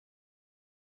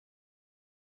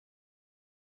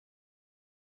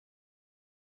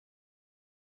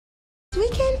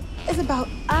weekend is about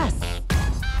us.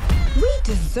 We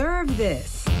deserve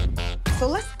this. So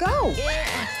let's go.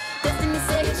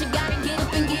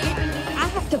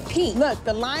 I have to pee. Look,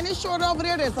 the line is short over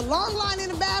there. There's a long line in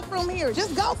the bathroom here.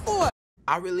 Just go for it.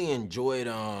 I really enjoyed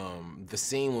the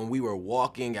scene when we were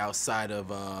walking outside of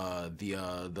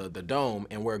the Dome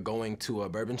and we're going to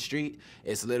Bourbon Street.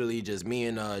 It's literally just me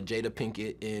and Jada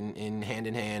Pinkett in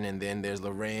hand, and then there's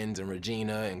Lorenz and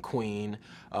Regina and Queen.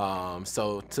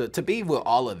 So to be with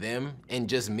all of them and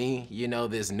just me, you know,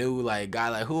 this new like guy,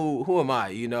 like who am I?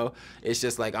 You know, it's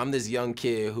just like I'm this young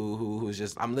kid who's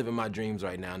just, I'm living my dreams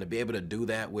right now, and to be able to do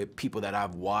that with people that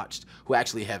I've watched who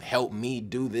actually have helped me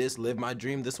do this, live my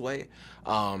dream this way.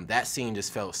 That scene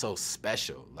just felt so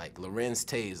special. Like Lorenz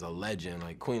Tay's a legend,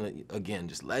 like Queen, again,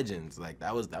 just legends. Like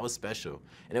that was special,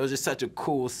 and it was just such a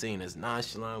cool scene. It's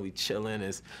nonchalant, we chilling.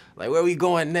 It's like, where we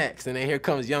going next? And then here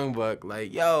comes Young Buck,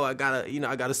 like, yo, I got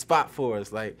a spot for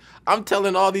us. Like I'm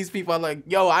telling all these people, I'm like,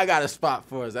 yo, I got a spot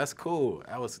for us. That's cool.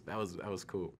 That was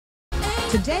cool.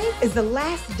 Today is the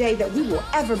last day that we will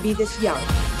ever be this young.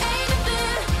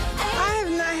 I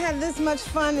have not had this much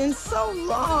fun in so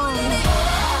long.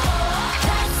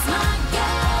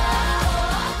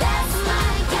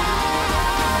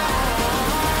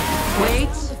 Wait.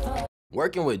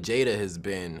 Working with Jada has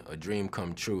been a dream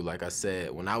come true. Like I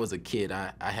said, when I was a kid,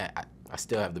 I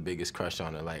still have the biggest crush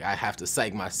on her. Like I have to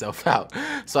psych myself out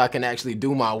so I can actually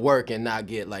do my work and not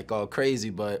get like all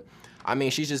crazy. But I mean,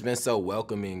 she's just been so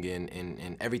welcoming,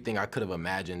 and everything I could have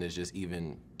imagined is just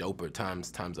even doper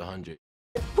times 100.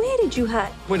 Where did you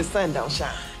hide? Where the sun don't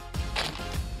shine.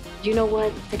 You know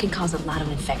what? It can cause a lot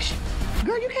of infection.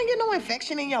 Girl, you can't get no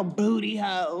infection in your booty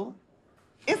hole.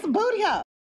 It's a booty hole.